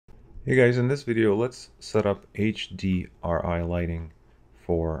Hey guys, in this video let's set up HDRI lighting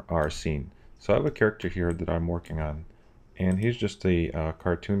for our scene. So I have a character here that I'm working on, and he's just a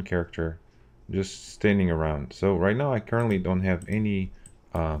cartoon character just standing around. So right now I currently don't have any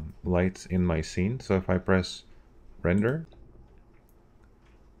lights in my scene. So if I press render,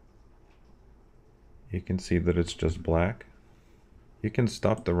 you can see that it's just black. You can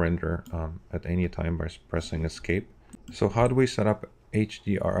stop the render at any time by pressing escape. So how do we set up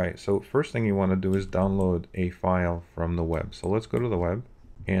HDRI? So first thing you want to do is download a file from the web. So let's go to the web,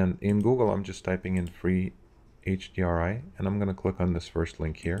 and in Google I'm just typing in free HDRI, and I'm going to click on this first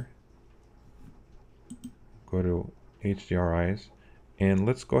link here. Go to HDRIs, and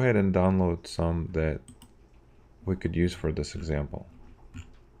let's go ahead and download some that we could use for this example.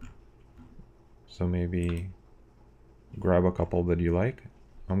 So maybe grab a couple that you like.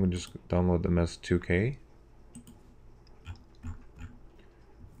 I'm going to just download them as 2K.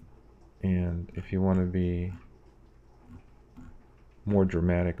 And if you want to be more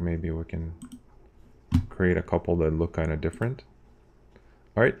dramatic, maybe we can create a couple that look kind of different.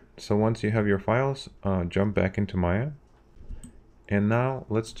 Alright, so once you have your files, jump back into Maya. And now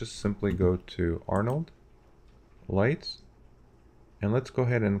let's just simply go to Arnold, Lights, and let's go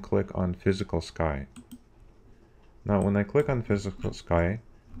ahead and click on Physical Sky. Now when I click on Physical Sky,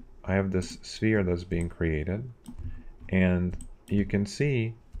 I have this sphere that's being created, and you can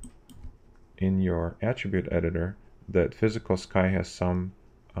see in your attribute editor that Physical Sky has some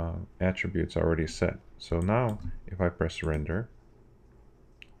attributes already set. So now if I press render,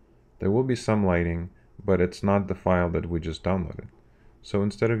 there will be some lighting, but it's not the file that we just downloaded. So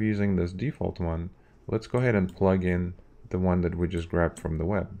instead of using this default one, let's go ahead and plug in the one that we just grabbed from the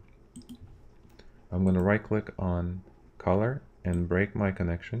web. I'm going to right click on color and break my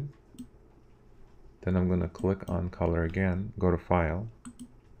connection. Then I'm going to click on color again, go to file,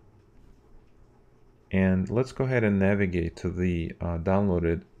 and let's go ahead and navigate to the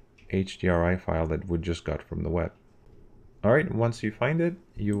downloaded HDRI file that we just got from the web. Alright, once you find it,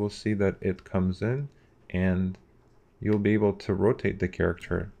 you will see that it comes in, and you'll be able to rotate the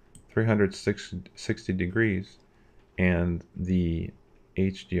character 360 degrees, and the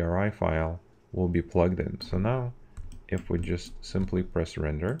HDRI file will be plugged in. So now if we just simply press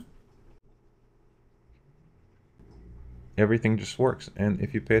render, everything just works. And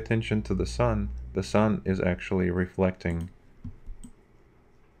if you pay attention to the sun is actually reflecting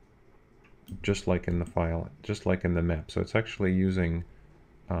just like in the file, just like in the map. So it's actually using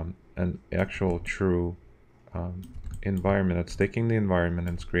an actual true environment. It's taking the environment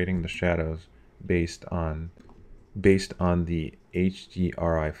and it's creating the shadows based on the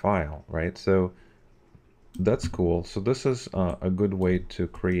HDRI file, right? So that's cool. So this is a good way to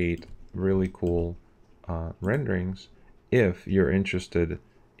create really cool renderings if you're interested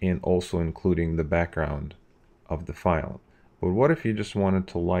in also including the background of the file. But what if you just wanted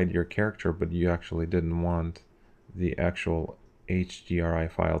to light your character, but you actually didn't want the actual HDRI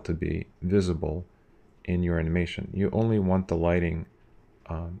file to be visible in your animation? You only want the lighting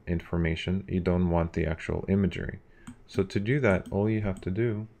information. You don't want the actual imagery. So to do that, all you have to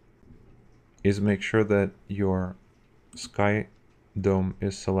do is make sure that your sky dome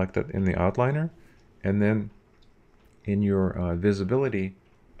is selected in the outliner, and then in your visibility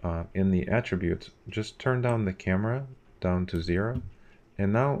in the attributes, just turn down the camera down to 0.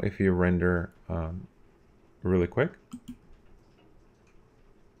 And now if you render really quick,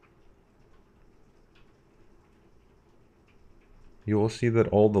 you will see that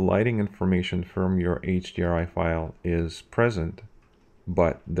all the lighting information from your HDRI file is present,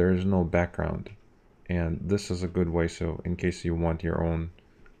 but there is no background. And this is a good way, so in case you want your own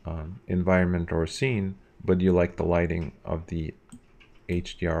environment or scene, but you like the lighting of the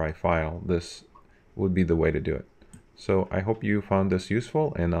HDRI file, this would be the way to do it. So I hope you found this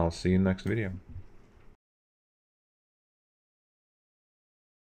useful, and I'll see you in the next video.